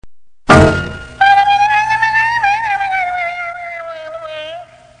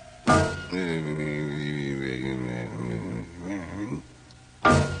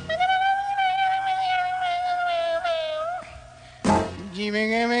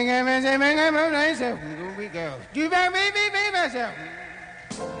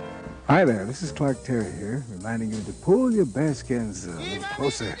Hi there, this is Clark Terry here, reminding you to pull your bearskins a little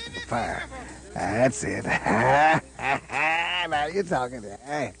closer to the fire. That's it. Now you're talking.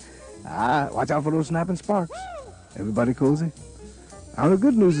 Hey. Watch out for those snapping sparks. Everybody cozy? Now the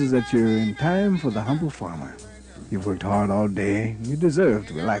good news is that you're in time for the humble farmer. You've worked hard all day, and you deserve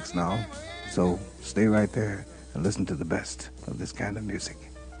to relax now. So stay right there and listen to the best of this kind of music.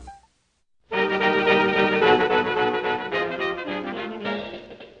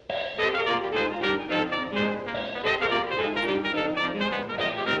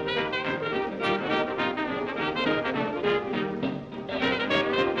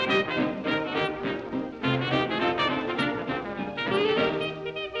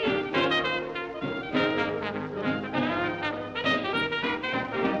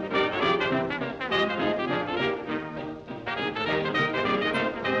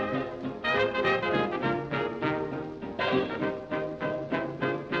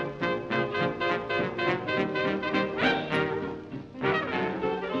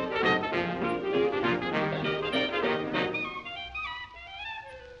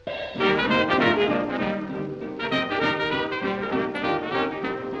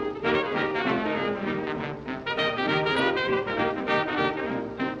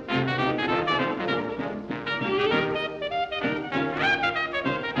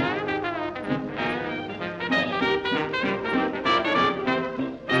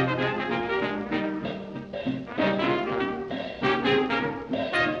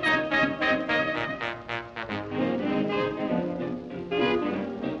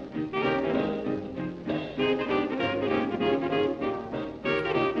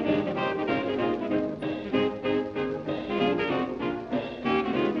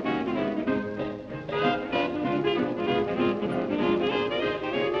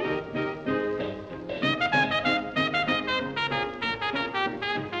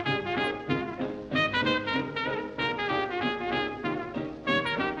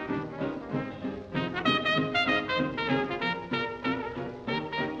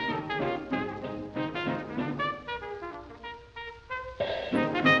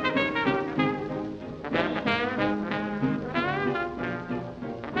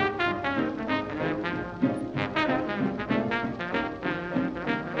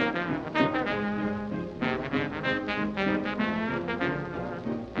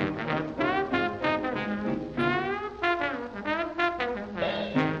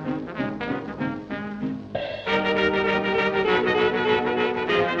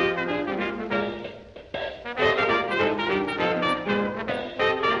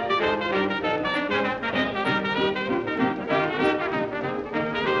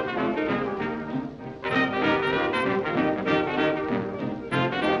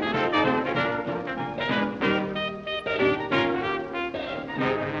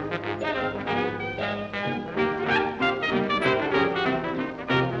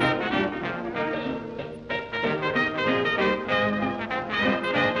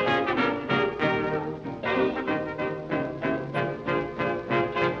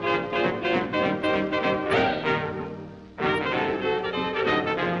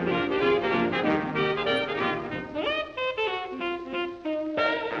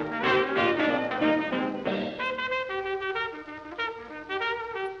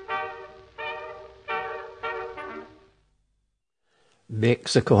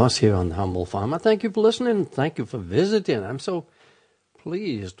 Bix, of course, here on The Humble Farmer. Thank you for listening. Thank you for visiting. I'm so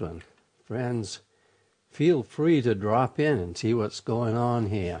pleased when friends feel free to drop in and see what's going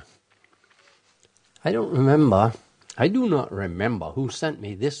on here. I do not remember who sent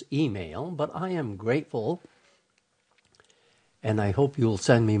me this email, but I am grateful, and I hope you'll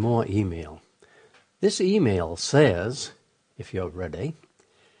send me more email. This email says, if you're ready,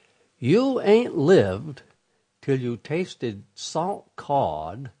 you ain't lived till you tasted salt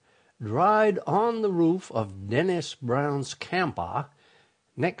cod dried on the roof of Dennis Brown's camper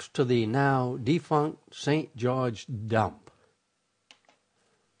next to the now defunct St. George dump.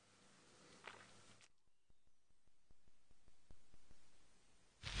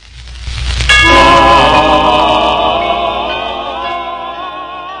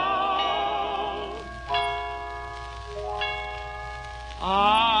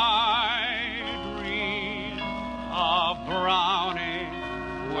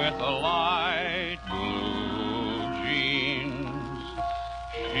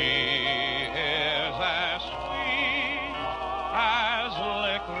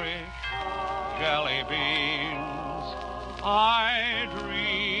 I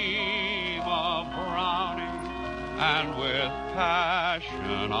dream of Brownie, and with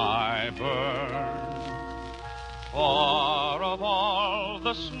passion I burn. For of all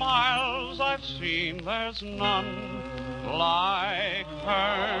the smiles I've seen, there's none like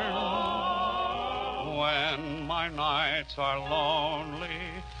hers. When my nights are lonely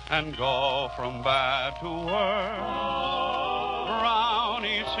and go from bad to worse,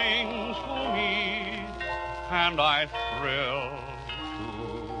 Brownie sings to me, and I thrill to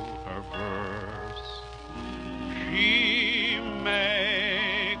her verse. She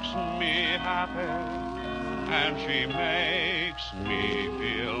makes me happy, and she makes me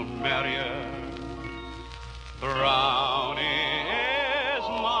feel merrier. Brownie is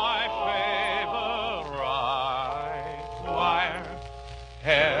my favorite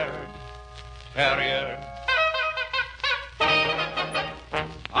wire-haired terrier.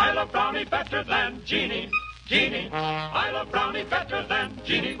 I love Brownie better than Jeanie. Jeanie, I love Brownie better than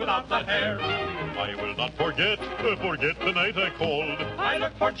Jeanie without the hair. I will not forget the night I called. I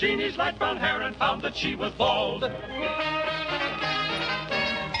looked for Jeanie's light brown hair and found that she was bald.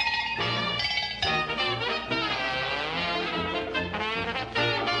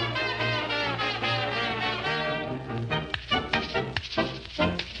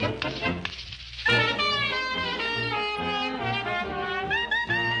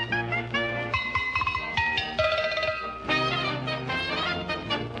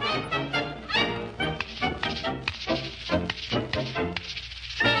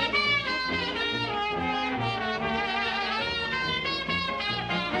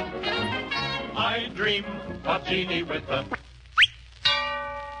 Dream of Jeanie with the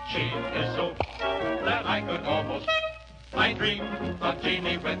she is so that I could almost. I dream of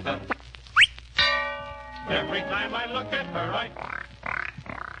Jeanie with the every time I look at her,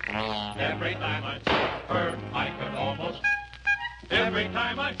 every time I see her, I could almost. Every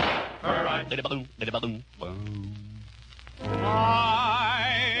time I see her, I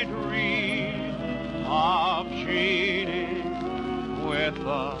dream of Jeanie with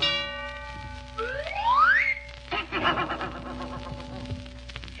the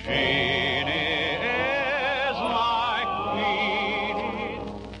Jeanie is my queen,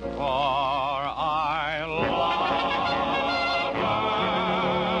 for I love her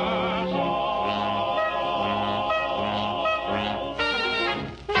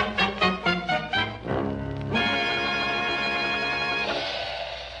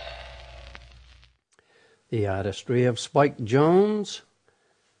The artistry of Spike Jones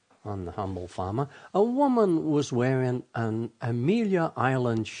on The Humble Farmer. A woman was wearing an Amelia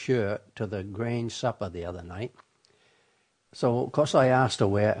Island shirt to the Grange supper the other night. So, of course, I asked her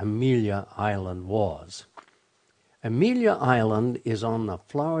where Amelia Island was. Amelia Island is on the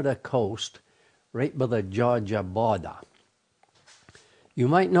Florida coast, right by the Georgia border. You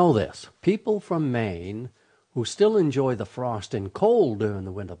might know this. People from Maine who still enjoy the frost and cold during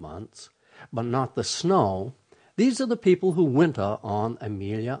the winter months, but not the snow, these are the people who winter on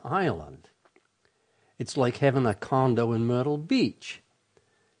Amelia Island. It's like having a condo in Myrtle Beach.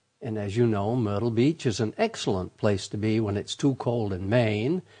 And as you know, Myrtle Beach is an excellent place to be when it's too cold in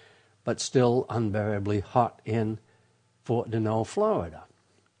Maine, but still unbearably hot in Fort Deneau, Florida.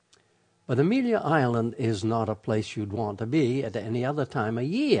 But Amelia Island is not a place you'd want to be at any other time of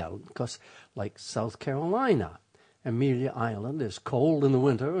year, because like South Carolina, Amelia Island is cold in the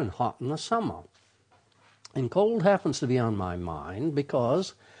winter and hot in the summer. And cold happens to be on my mind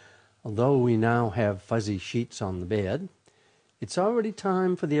because, although we now have fuzzy sheets on the bed, it's already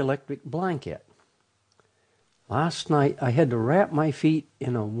time for the electric blanket. Last night I had to wrap my feet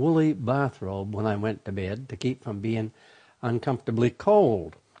in a woolly bathrobe when I went to bed to keep from being uncomfortably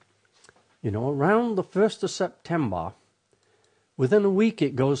cold. You know, around the 1st of September, within a week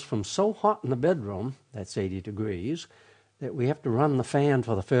it goes from so hot in the bedroom, that's 80 degrees, that we have to run the fan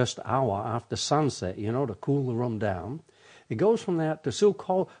for the first hour after sunset, you know, to cool the room down. It goes from that to so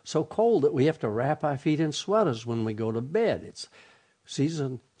cold that we have to wrap our feet in sweaters when we go to bed. It's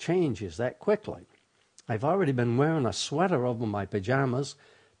season changes that quickly. I've already been wearing a sweater over my pajamas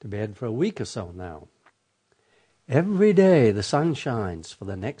to bed for a week or so now. Every day the sun shines for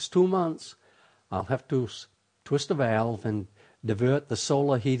the next 2 months. I'll have to twist a valve and divert the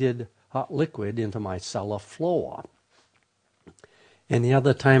solar-heated hot liquid into my cellar floor. Any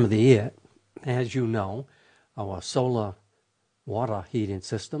other time of the year, as you know, our solar water heating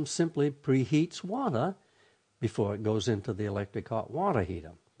system simply preheats water before it goes into the electric hot water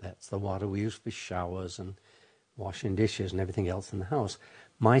heater. That's the water we use for showers and washing dishes and everything else in the house.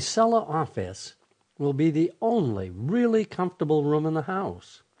 My cellar office will be the only really comfortable room in the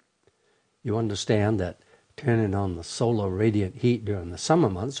house. You understand that turning on the solar radiant heat during the summer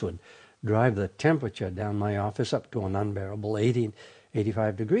months would drive the temperature down my office up to an unbearable 80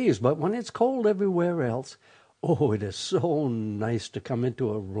 85 degrees. But when it's cold everywhere else, oh, it is so nice to come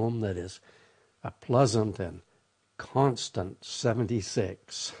into a room that is a pleasant and constant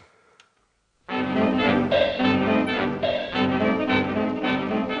 76.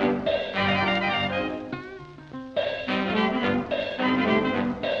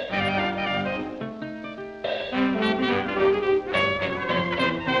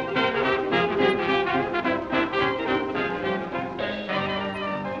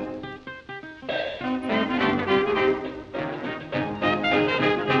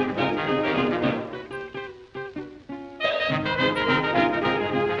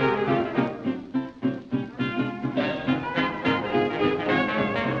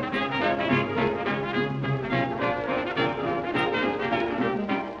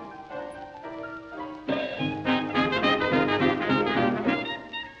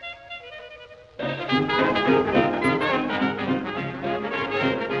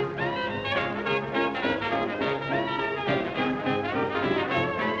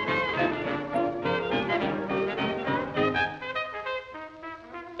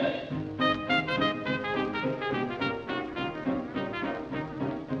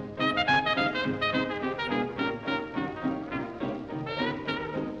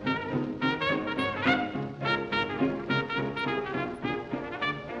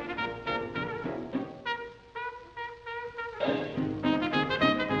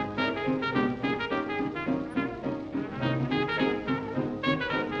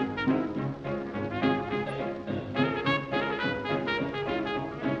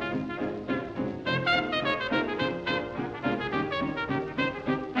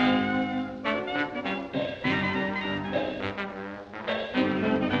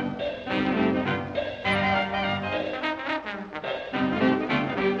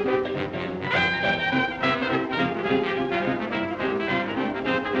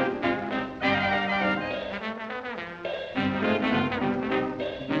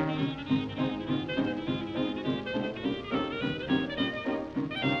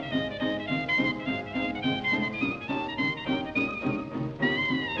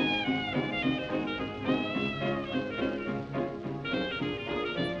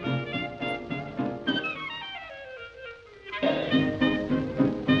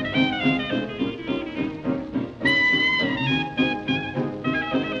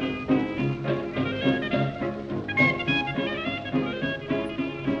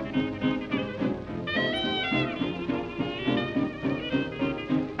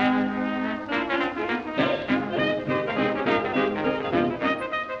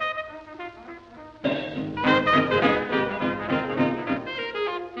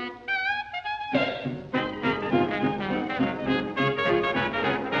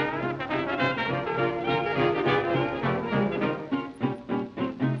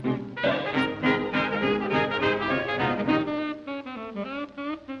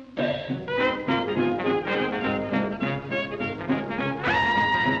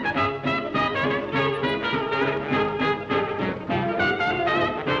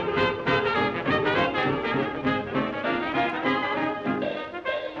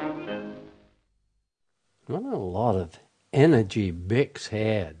 What a lot of energy Bix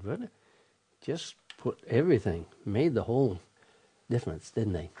had. What just put everything, made the whole difference,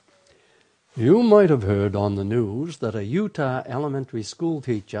 didn't they? You might have heard on the news that a Utah elementary school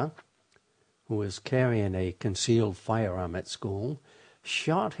teacher who was carrying a concealed firearm at school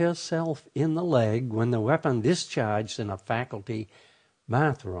shot herself in the leg when the weapon discharged in a faculty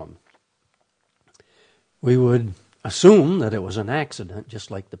bathroom. We would assume that it was an accident,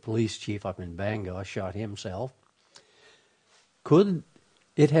 just like the police chief up in Bangor shot himself. Could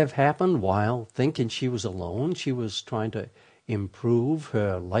it have happened while thinking she was alone? She was trying to improve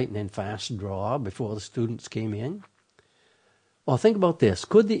her lightning-fast draw before the students came in? Or think about this.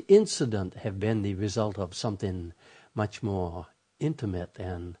 Could the incident have been the result of something much more intimate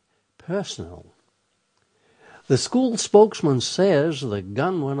and personal? The school spokesman says the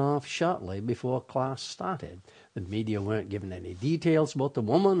gun went off shortly before class started. The media weren't given any details about the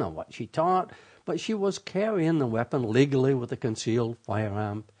woman or what she taught, but she was carrying the weapon legally with a concealed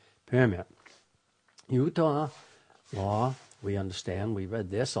firearm permit. Utah law, we understand, we read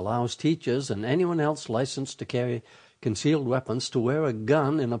this, allows teachers and anyone else licensed to carry concealed weapons to wear a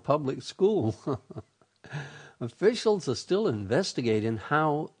gun in a public school. Officials are still investigating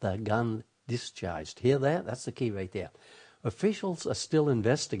how the gun discharged. Hear that? That's the key right there. Officials are still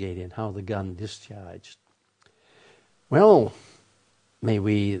investigating how the gun discharged. Well, may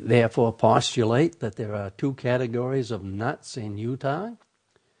we therefore postulate that there are two categories of nuts in Utah?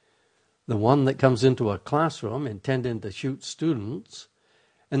 the one that comes into a classroom intending to shoot students,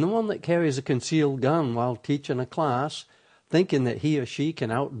 and the one that carries a concealed gun while teaching a class, thinking that he or she can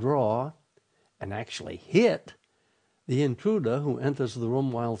outdraw and actually hit the intruder who enters the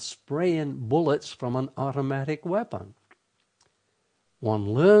room while spraying bullets from an automatic weapon.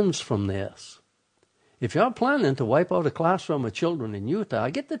 One learns from this. If you're planning to wipe out a classroom of children in Utah,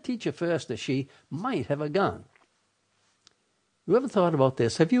 get the teacher first that she might have a gun. You ever thought about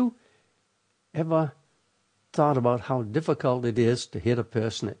this? Have you ever thought about how difficult it is to hit a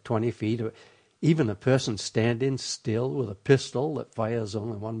person at 20 feet, or even a person standing still with a pistol that fires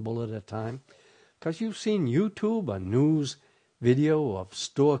only one bullet at a time? Because you've seen YouTube or news video of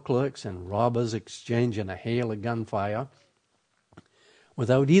store clerks and robbers exchanging a hail of gunfire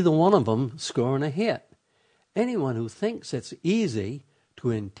without either one of them scoring a hit. Anyone who thinks it's easy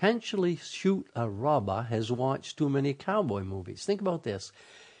to intentionally shoot a robber has watched too many cowboy movies. Think about this.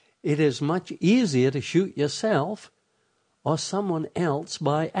 It is much easier to shoot yourself or someone else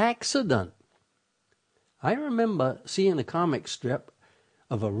by accident. I remember seeing a comic strip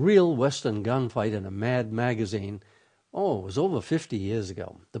of a real Western gunfight in a Mad magazine. Oh, it was over 50 years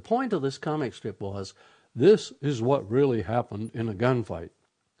ago. The point of this comic strip was, this is what really happened in a gunfight.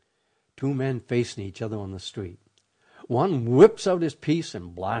 Two men facing each other on the street. One whips out his piece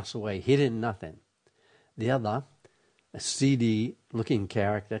and blasts away, hitting nothing. The other, a seedy-looking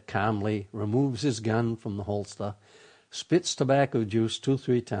character, calmly removes his gun from the holster, spits tobacco juice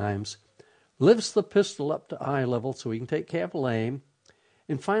 2-3 times, lifts the pistol up to eye level so he can take careful aim,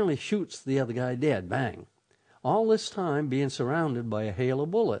 and finally shoots the other guy dead. Bang. All this time being surrounded by a hail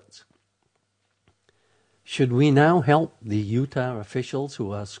of bullets. Should we now help the Utah officials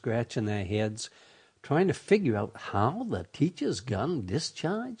who are scratching their heads trying to figure out how the teacher's gun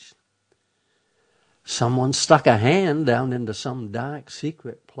discharged? Someone stuck a hand down into some dark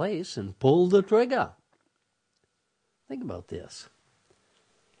secret place and pulled the trigger. Think about this.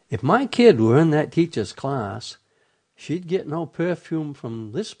 If my kid were in that teacher's class, she'd get no perfume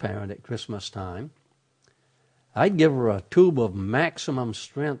from this parent at Christmas time. I'd give her a tube of maximum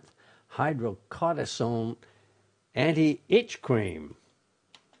strength hydrocortisone anti-itch cream.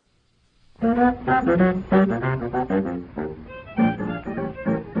 Because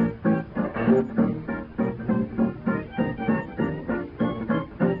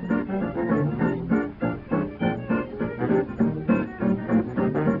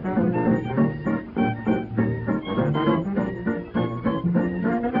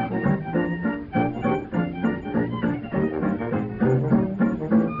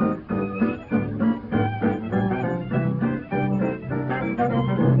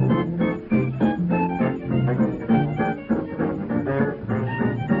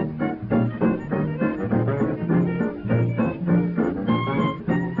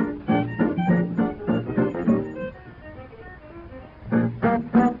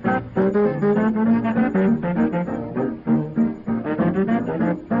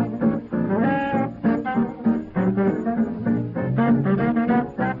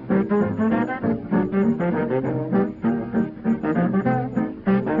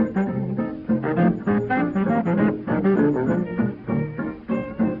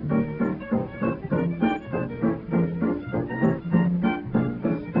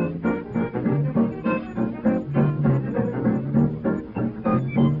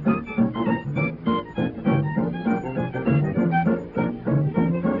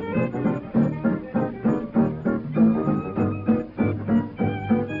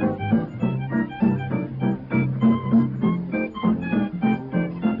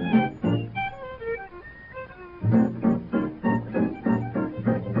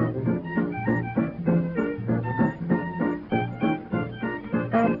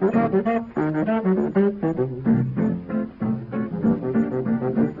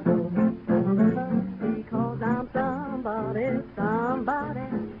I'm somebody,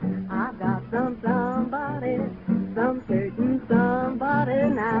 I've got somebody, some certain somebody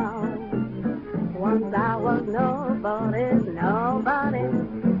now. Once I was nobody,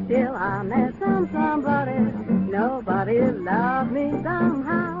 still I met somebody, nobody loved me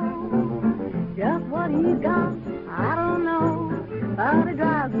somehow. Just what he got, I don't know, but it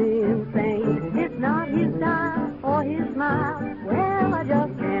drives me insane. It's not his style or his smile, well, I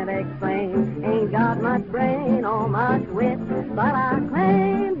just can't explain. Ain't got much brain or much wit, but I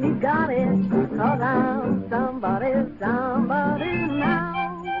claim he's got it, 'cause I'm somebody now.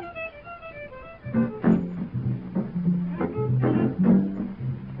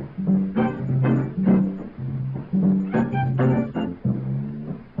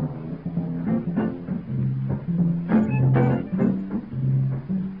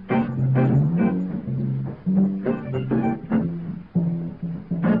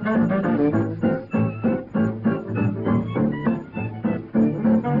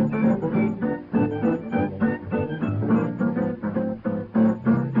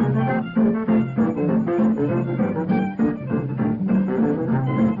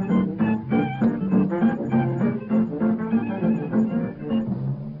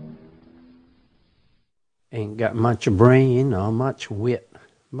 Ain't got much brain or much wit,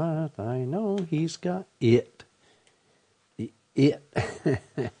 but I know he's got it. The it.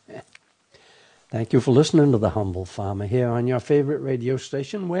 Thank you for listening to The Humble Farmer here on your favorite radio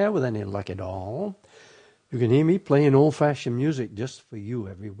station, where, with any luck at all, you can hear me playing old-fashioned music just for you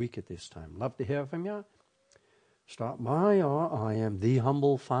every week at this time. Love to hear from you. Stop by, or I am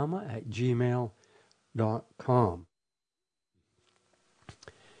thehumblefarmer@gmail.com.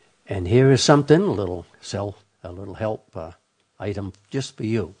 And here is something, a little help item just for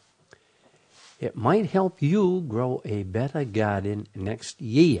you. It might help you grow a better garden next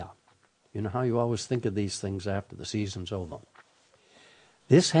year. You know how you always think of these things after the season's over.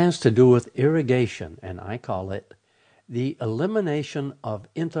 This has to do with irrigation, and I call it the elimination of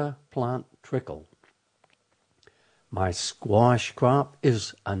interplant trickle. My squash crop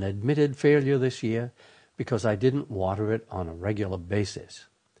is an admitted failure this year because I didn't water it on a regular basis.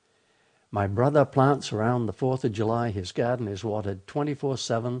 My brother plants around the 4th of July. His garden is watered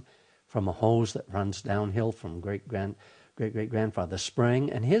 24/7 from a hose that runs downhill from great-great-grandfather Spring,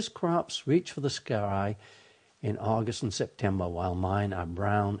 and his crops reach for the sky in August and September, while mine are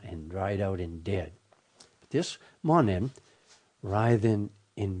brown and dried out and dead. This morning, writhing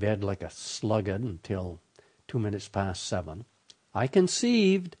in bed like a sluggard until 2 minutes past 7, I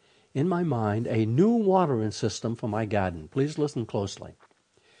conceived in my mind a new watering system for my garden. Please listen closely.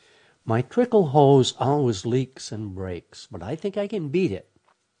 My trickle hose always leaks and breaks, but I think I can beat it.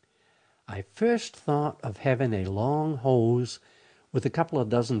 I first thought of having a long hose with a couple of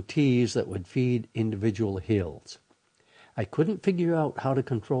dozen T's that would feed individual hills. I couldn't figure out how to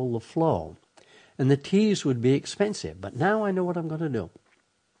control the flow, and the T's would be expensive, but now I know what I'm going to do.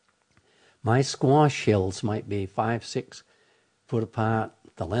 My squash hills might be 5-6 foot apart,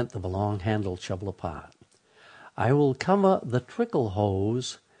 the length of a long-handled shovel apart. I will cover the trickle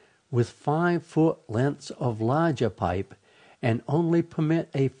hose with 5-foot lengths of larger pipe and only permit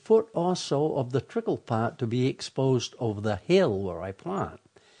a foot or so of the trickle part to be exposed over the hill where I plant.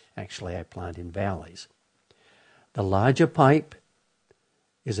 Actually, I plant in valleys. The larger pipe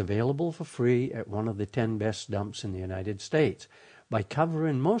is available for free at one of the 10 best dumps in the United States. By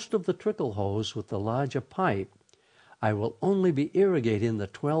covering most of the trickle hose with the larger pipe, I will only be irrigating the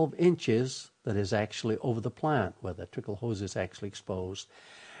 12 inches that is actually over the plant, where the trickle hose is actually exposed.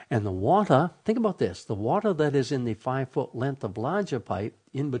 And the water, think about this, the water that is in the 5-foot length of larger pipe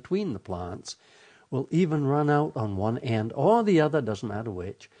in between the plants will even run out on one end or the other, doesn't matter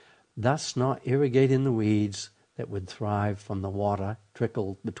which, thus not irrigating the weeds that would thrive from the water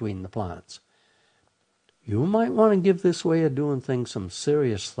trickled between the plants. You might want to give this way of doing things some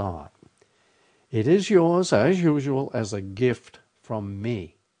serious thought. It is yours, as usual, as a gift from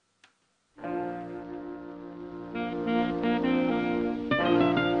me.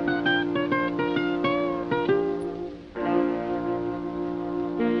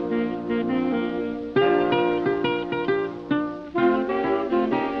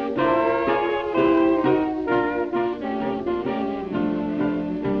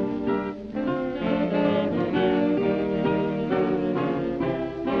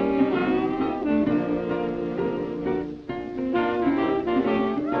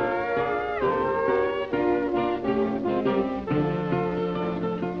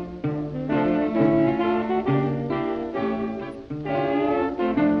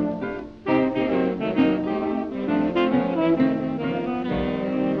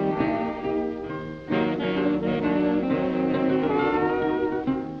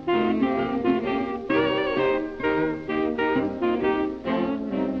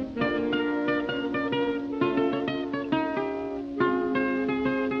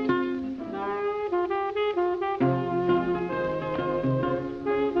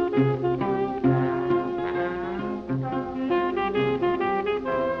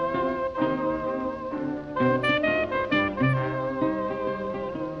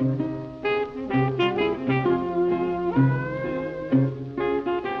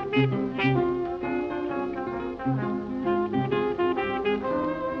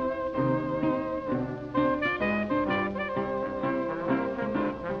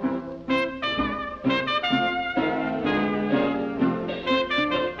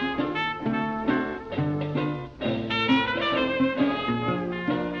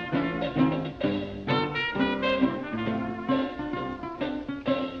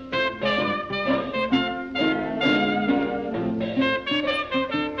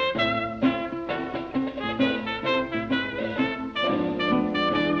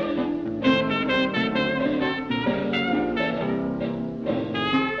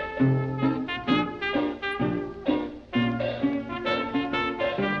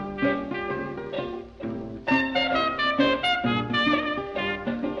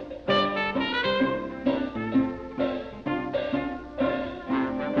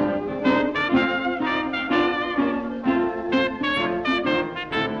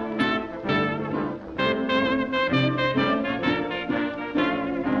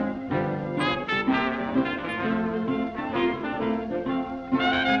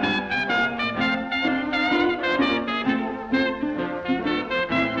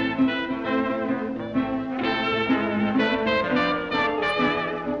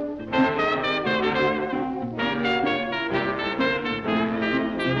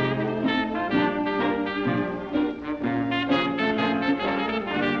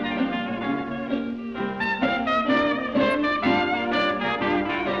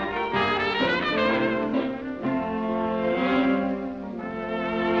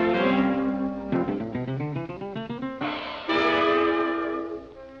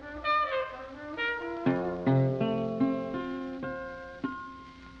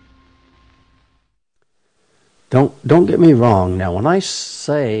 Don't get me wrong. Now, when I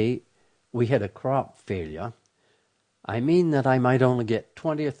say we had a crop failure, I mean that I might only get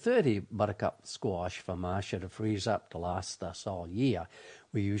 20 or 30 buttercup squash for Marcia to freeze up to last us all year.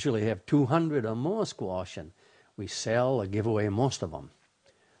 We usually have 200 or more squash, and we sell or give away most of them.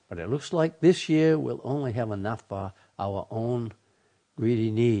 But it looks like this year we'll only have enough for our own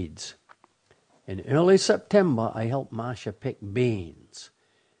greedy needs. In early September, I helped Marcia pick beans.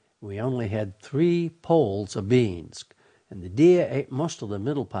 We only had 3 poles of beans, and the deer ate most of the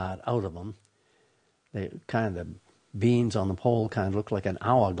middle part out of them. They kind of beans on the pole kind of look like an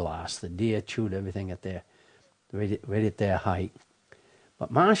hourglass. The deer chewed everything at right at their height. But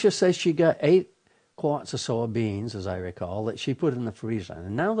Marcia says she got 8 quarts or so of beans, as I recall, that she put in the freezer.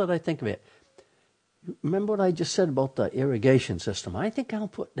 And now that I think of it, remember what I just said about the irrigation system? I think I'll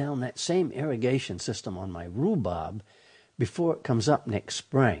put down that same irrigation system on my rhubarb before it comes up next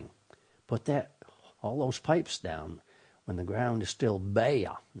spring. Put all those pipes down when the ground is still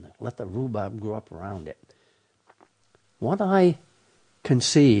bare, and let the rhubarb grow up around it. What I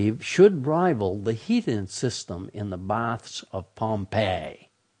conceive should rival the heating system in the baths of Pompeii.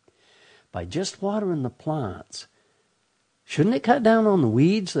 By just watering the plants, shouldn't it cut down on the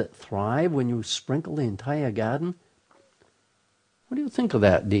weeds that thrive when you sprinkle the entire garden? What do you think of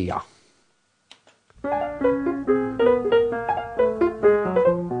that, dear?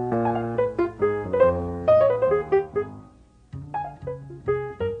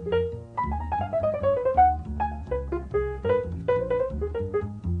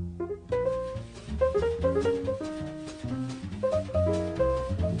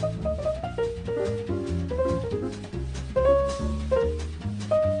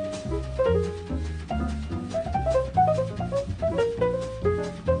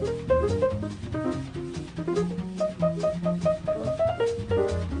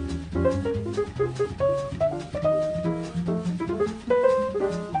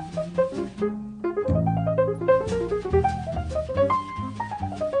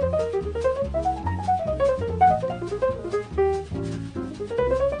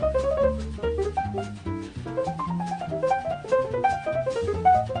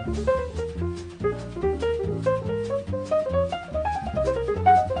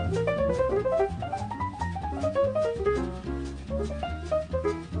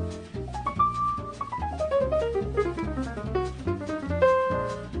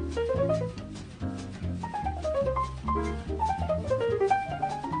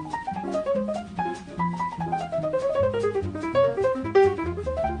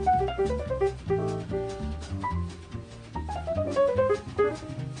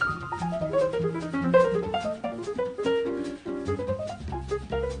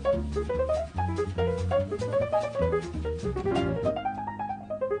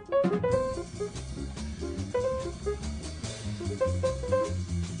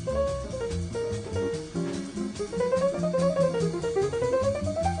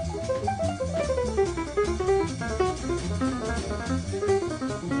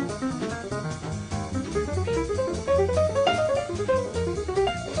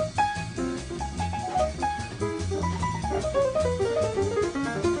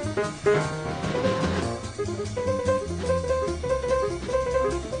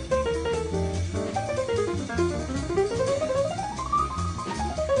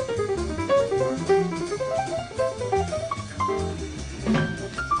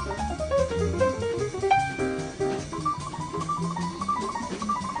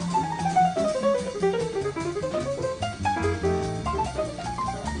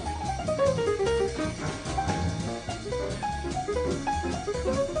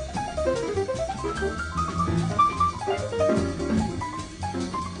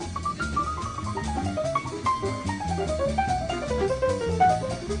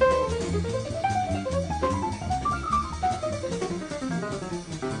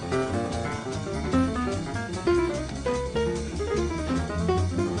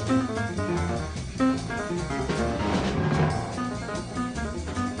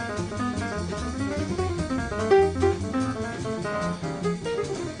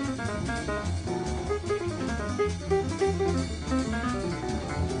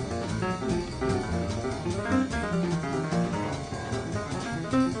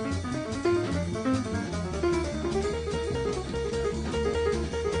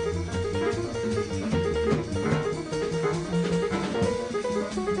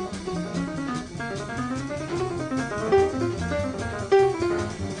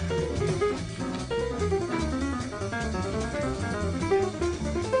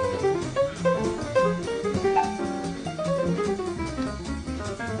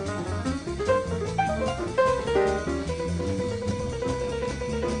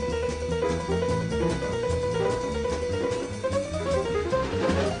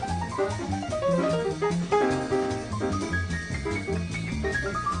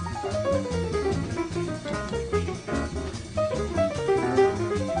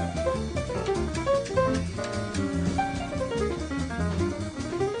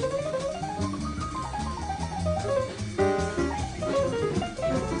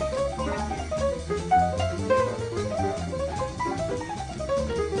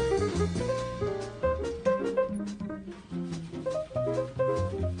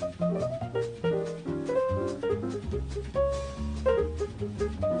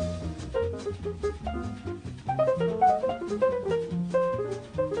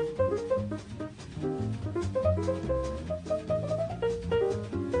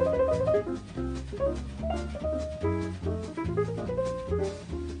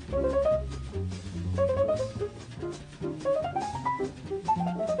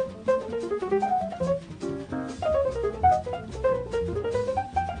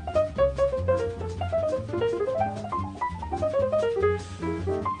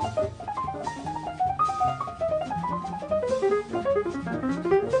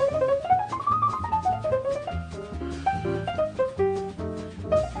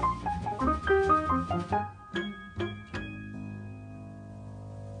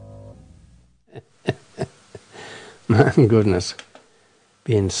 My goodness.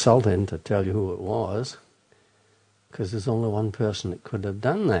 Be insulting to tell you who it was, because there's only one person that could have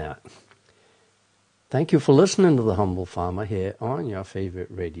done that. Thank you for listening to The Humble Farmer here on your favorite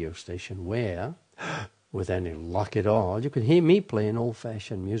radio station, where, with any luck at all, you can hear me playing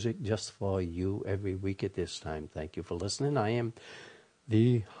old-fashioned music just for you every week at this time. Thank you for listening. I am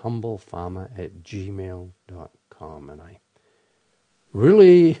thehumblefarmer@gmail.com, and I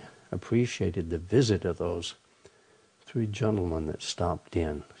really appreciated the visit of those 3 gentlemen that stopped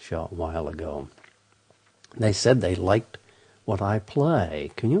in a short while ago. They said they liked what I play.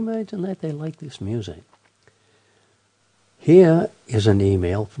 Can you imagine that? They like this music. Here is an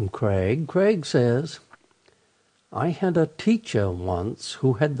email from Craig. Craig says, I had a teacher once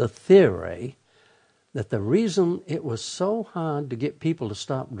who had the theory that the reason it was so hard to get people to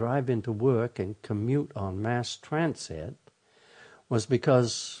stop driving to work and commute on mass transit was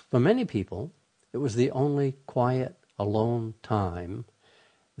because, for many people, it was the only quiet, alone time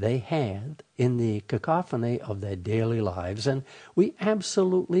they had in the cacophony of their daily lives, and we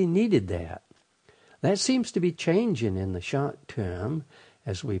absolutely needed that. That seems to be changing in the short term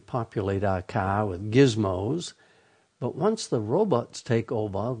as we populate our car with gizmos, but once the robots take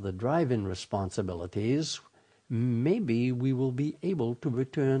over the driving responsibilities, maybe we will be able to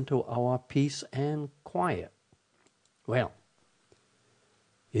return to our peace and quiet. Well,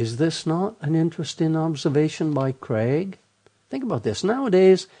 is this not an interesting observation by Craig? Think about this.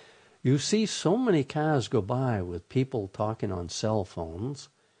 Nowadays, you see so many cars go by with people talking on cell phones.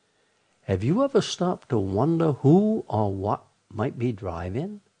 Have you ever stopped to wonder who or what might be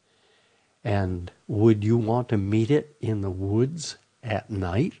driving? And would you want to meet it in the woods at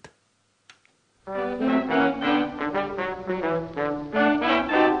night?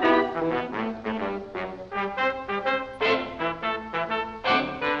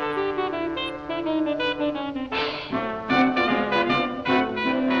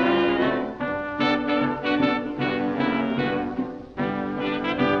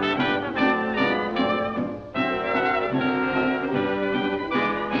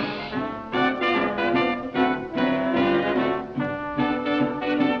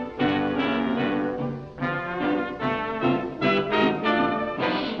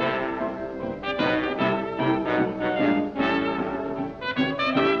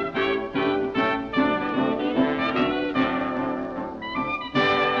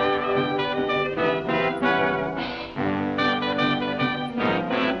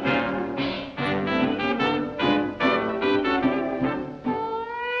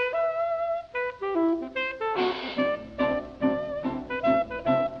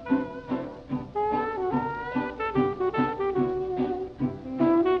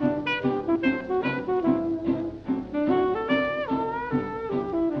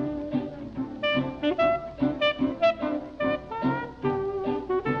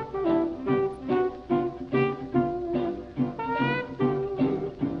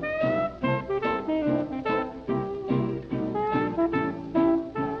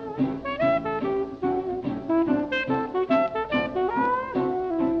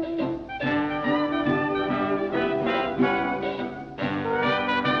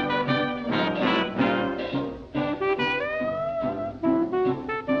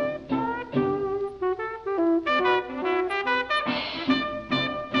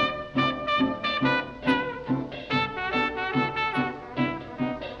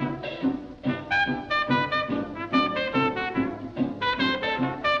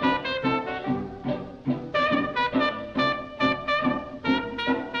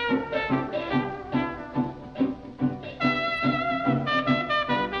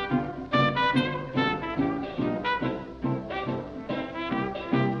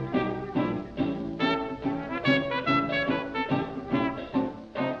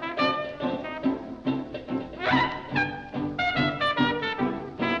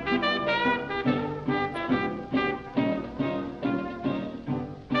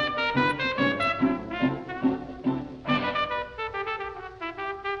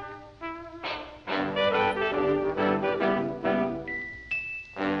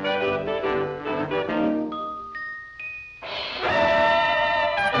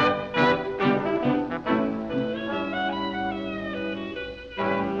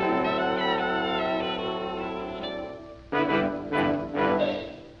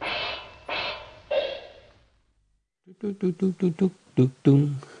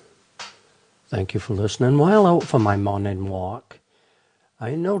 Thank you for listening. While out for my morning walk,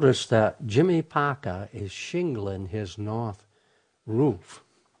 I noticed that Jimmy Parker is shingling his north roof.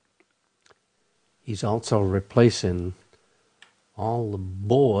 He's also replacing all the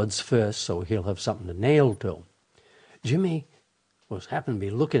boards first so he'll have something to nail to. Jimmy happened to be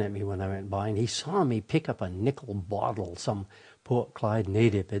looking at me when I went by, and he saw me pick up a nickel bottle some Port Clyde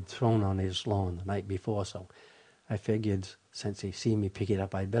native had thrown on his lawn the night before, so I figured since he seen me pick it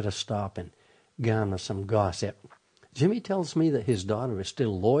up, I'd better stop and garner some gossip. Jimmy tells me that his daughter is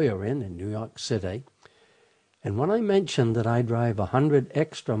still lawyering in New York City, and when I mentioned that I drive 100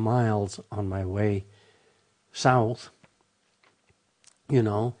 extra miles on my way south,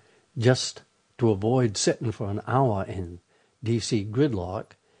 just to avoid sitting for an hour in D.C.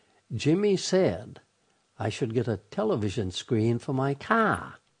 gridlock, Jimmy said I should get a television screen for my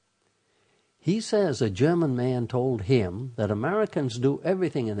car. He says a German man told him that Americans do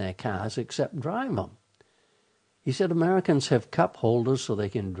everything in their cars except drive them. He said Americans have cup holders so they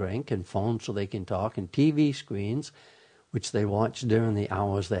can drink, and phones so they can talk, and TV screens, which they watch during the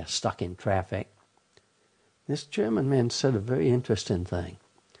hours they're stuck in traffic. This German man said a very interesting thing.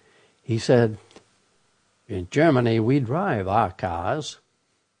 He said, in Germany, we drive our cars.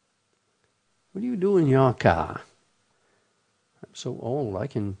 What do you do in your car? I'm so old, I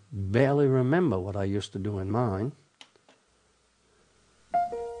can barely remember what I used to do in mine.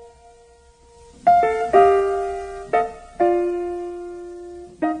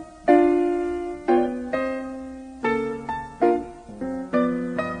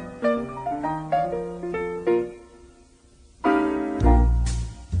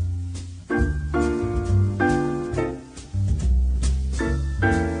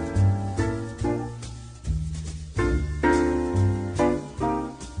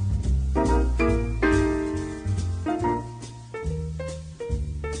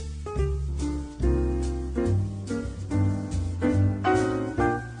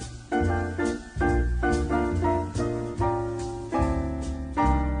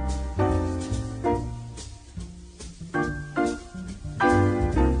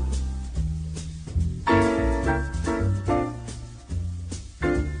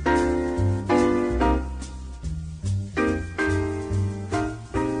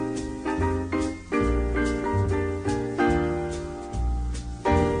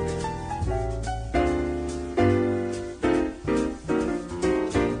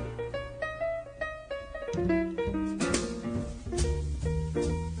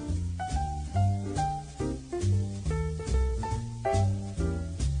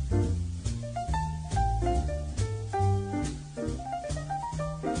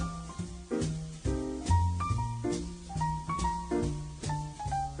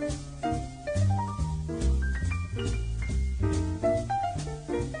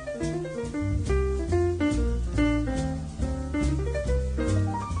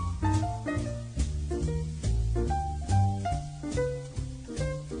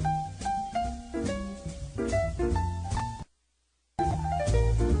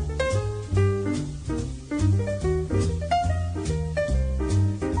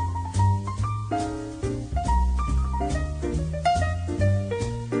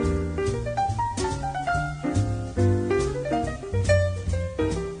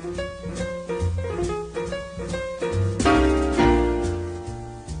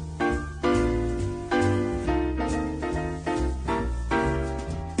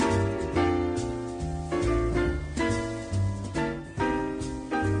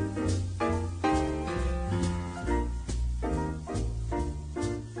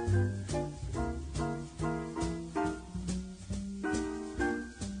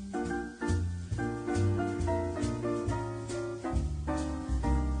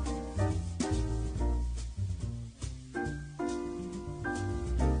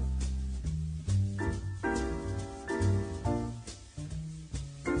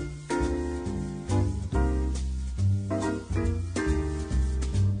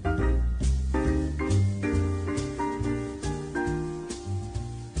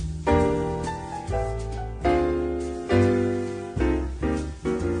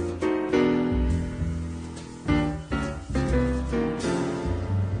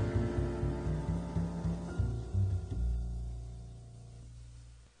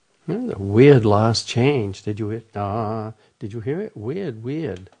 A weird last change. Did you hear it?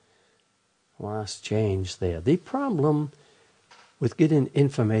 Weird last change there. The problem with getting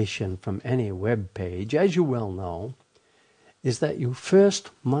information from any web page, as you well know, is that you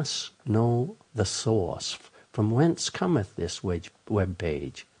first must know the source, from whence cometh this web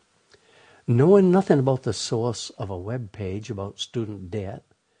page. Knowing nothing about the source of a web page about student debt,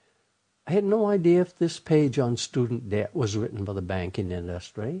 I had no idea if this page on student debt was written by the banking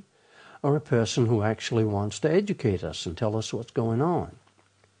industry or a person who actually wants to educate us and tell us what's going on.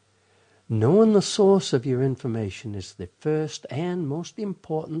 Knowing the source of your information is the first and most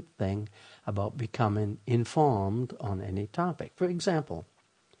important thing about becoming informed on any topic. For example,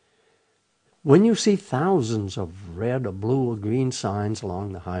 when you see thousands of red or blue or green signs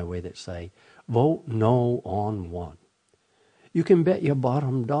along the highway that say, "Vote no on one," you can bet your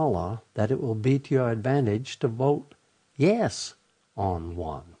bottom dollar that it will be to your advantage to vote yes on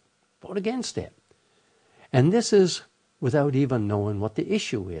one. Vote against it. And this is without even knowing what the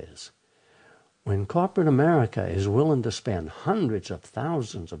issue is. When corporate America is willing to spend hundreds of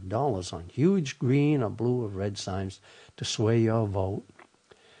thousands of dollars on huge green or blue or red signs to sway your vote,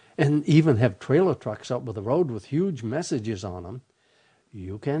 and even have trailer trucks up with the road with huge messages on them,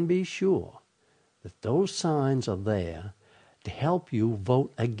 you can be sure that those signs are there to help you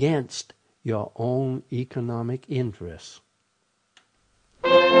vote against your own economic interests.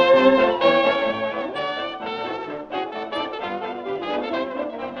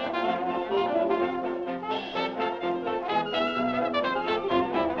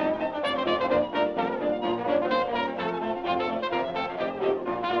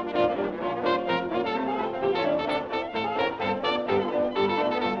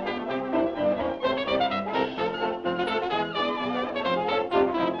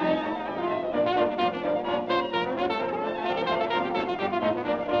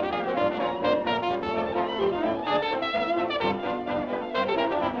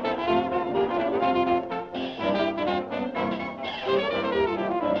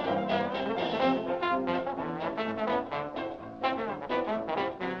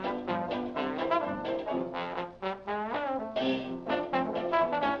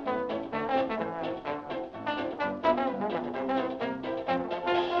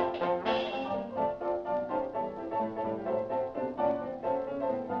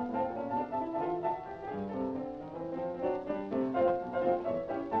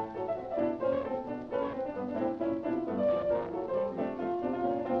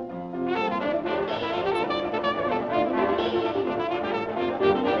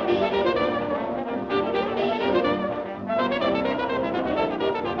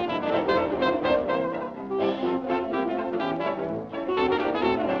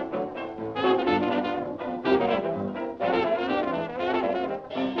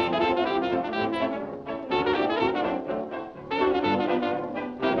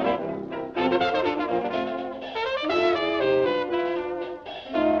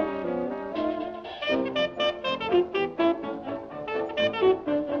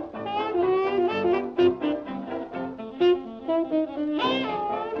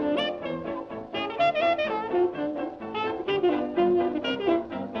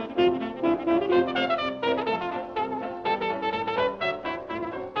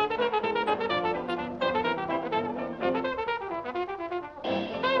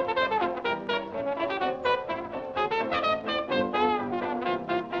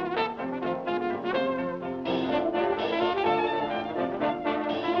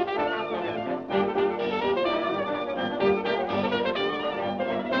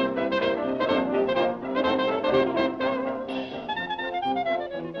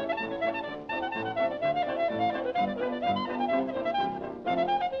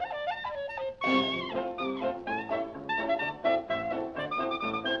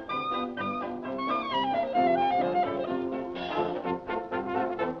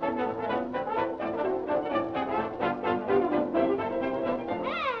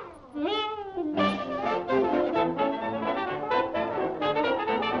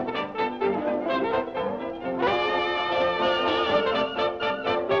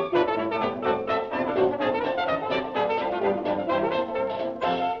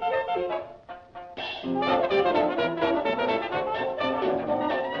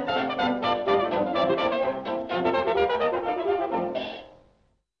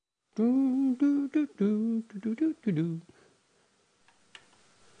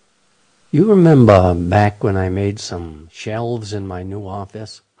 You remember back when I made some shelves in my new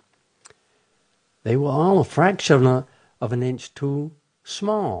office? They were all a fraction of an inch too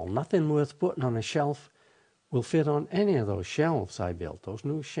small. Nothing worth putting on a shelf will fit on any of those shelves I built, those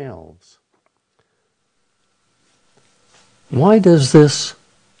new shelves. Why does this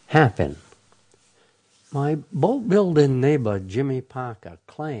happen? My boat-building neighbor, Jimmy Parker,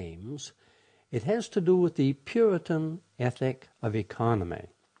 claims it has to do with the Puritan ethic of economy.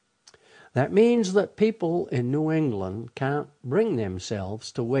 That means that people in New England can't bring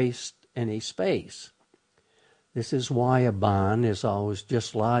themselves to waste any space. This is why a barn is always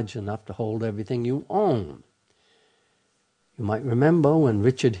just large enough to hold everything you own. You might remember when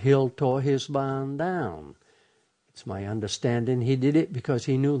Richard Hill tore his barn down. It's my understanding he did it because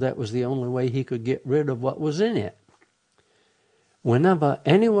he knew that was the only way he could get rid of what was in it. Whenever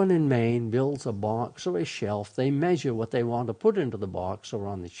anyone in Maine builds a box or a shelf, they measure what they want to put into the box or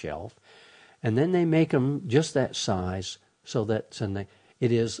on the shelf, and then they make them just that size so that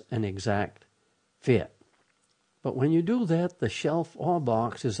it is an exact fit. But when you do that, the shelf or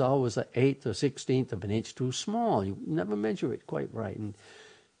box is always an 1/8 or 1/16 of an inch too small. You never measure it quite right. And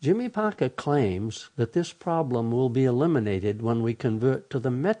Jimmy Parker claims that this problem will be eliminated when we convert to the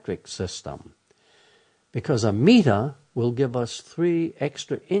metric system, because a meter will give us 3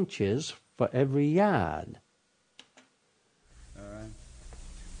 extra inches for every yard. All right.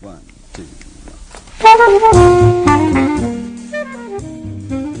 1, 2, 1.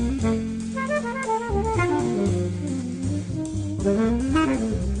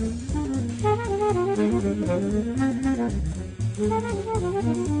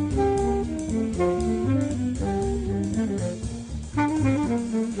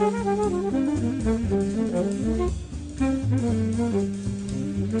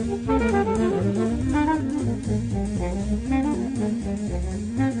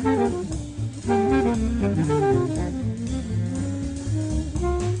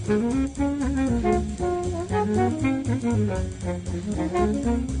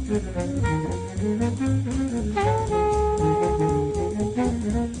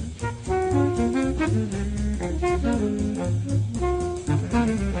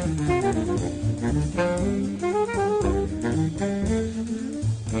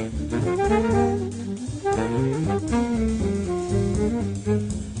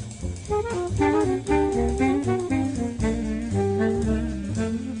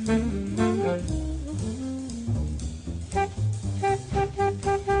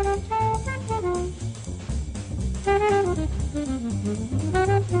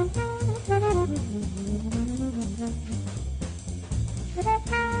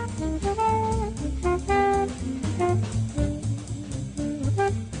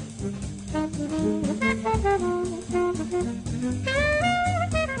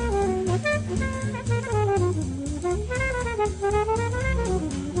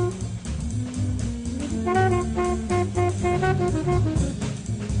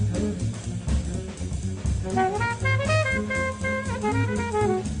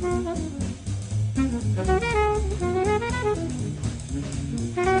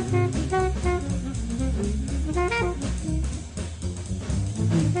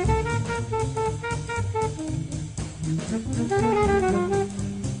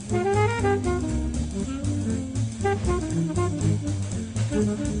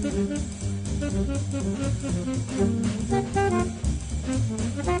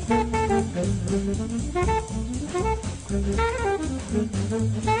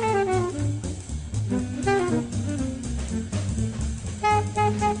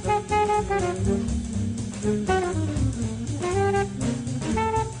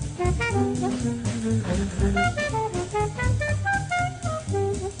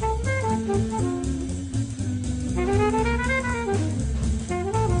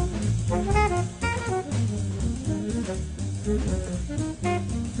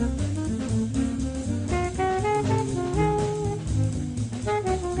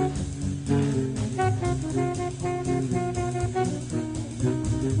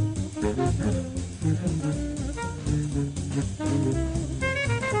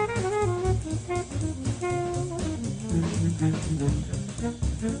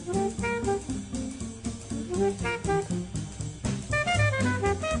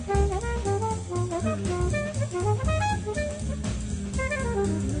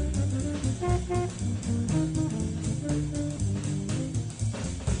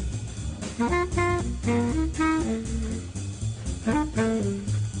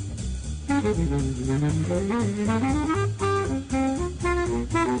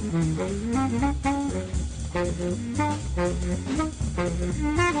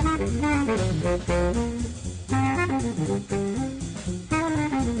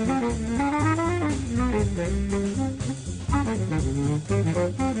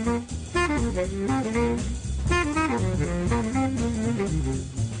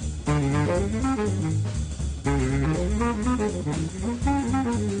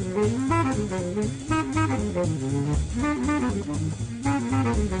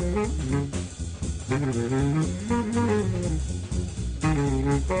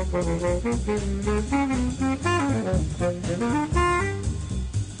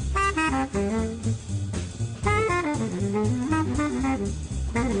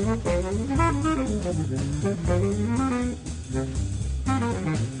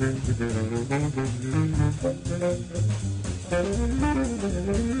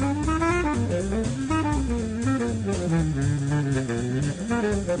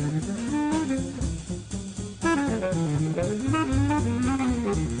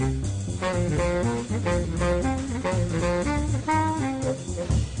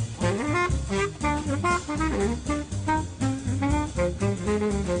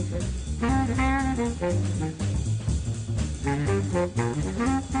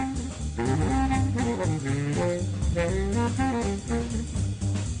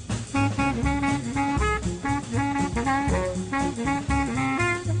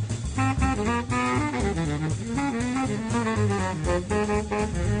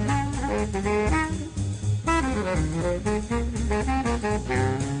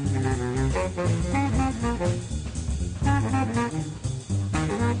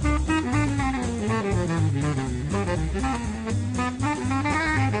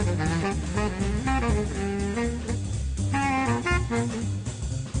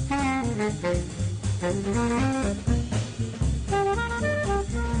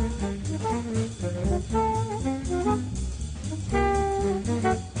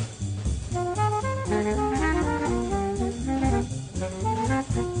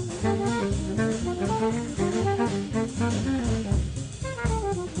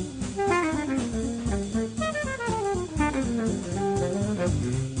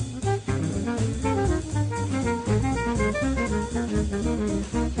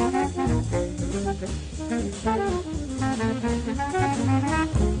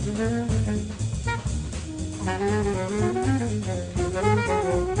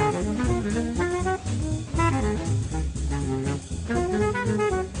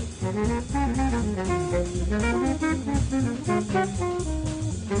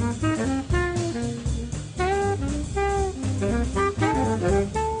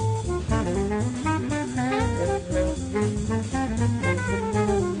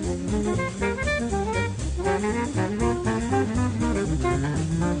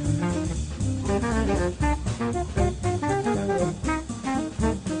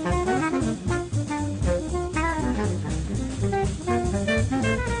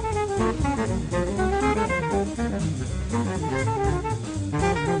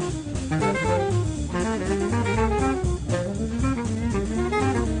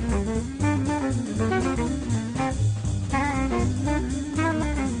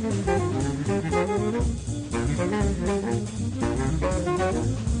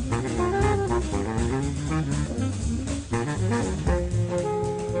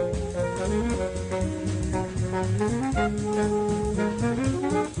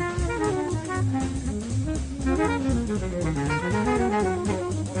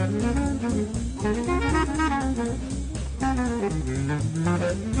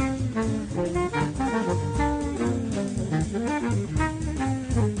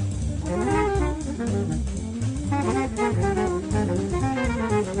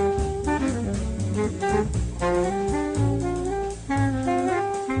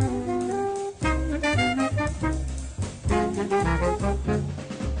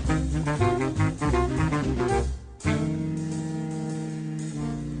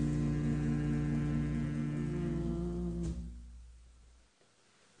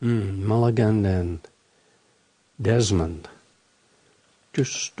 Mulligan and Desmond.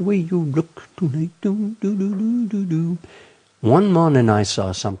 Just the way you look tonight. Do, do, do, do, do, do. One morning I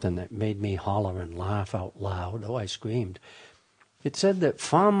saw something that made me holler and laugh out loud. Oh, I screamed. It said that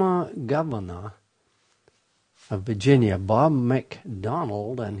former governor of Virginia, Bob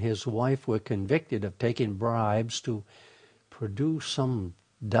McDonald, and his wife were convicted of taking bribes to produce some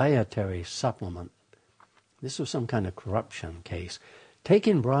dietary supplement. This was some kind of corruption case.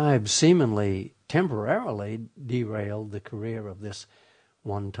 Taking bribes seemingly temporarily derailed the career of this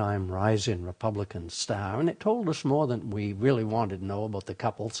one-time rising Republican star, and it told us more than we really wanted to know about the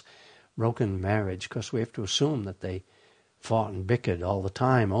couple's broken marriage, because we have to assume that they fought and bickered all the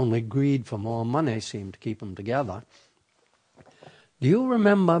time. Only greed for more money seemed to keep them together. Do you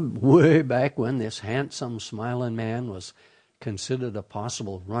remember way back when this handsome, smiling man was considered a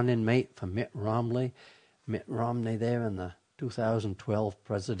possible running mate for Mitt Romney? Mitt Romney there in the 2012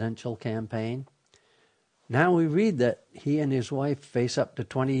 presidential campaign? Now we read that he and his wife face up to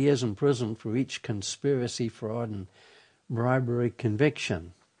 20 years in prison for each conspiracy, fraud, and bribery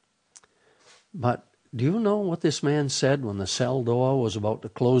conviction. But do you know what this man said when the cell door was about to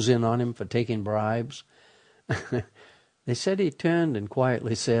close in on him for taking bribes? They said he turned and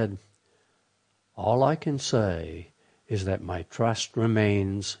quietly said, "All I can say is that my trust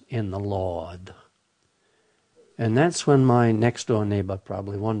remains in the Lord." And that's when my next-door neighbor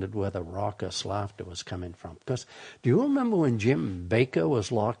probably wondered where the raucous laughter was coming from. Because do you remember when Jim Baker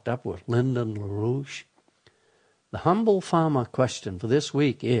was locked up with Lyndon LaRouche? The humble farmer question for this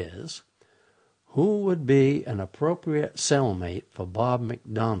week is, who would be an appropriate cellmate for Bob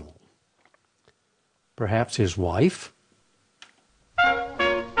McDonald? Perhaps his wife?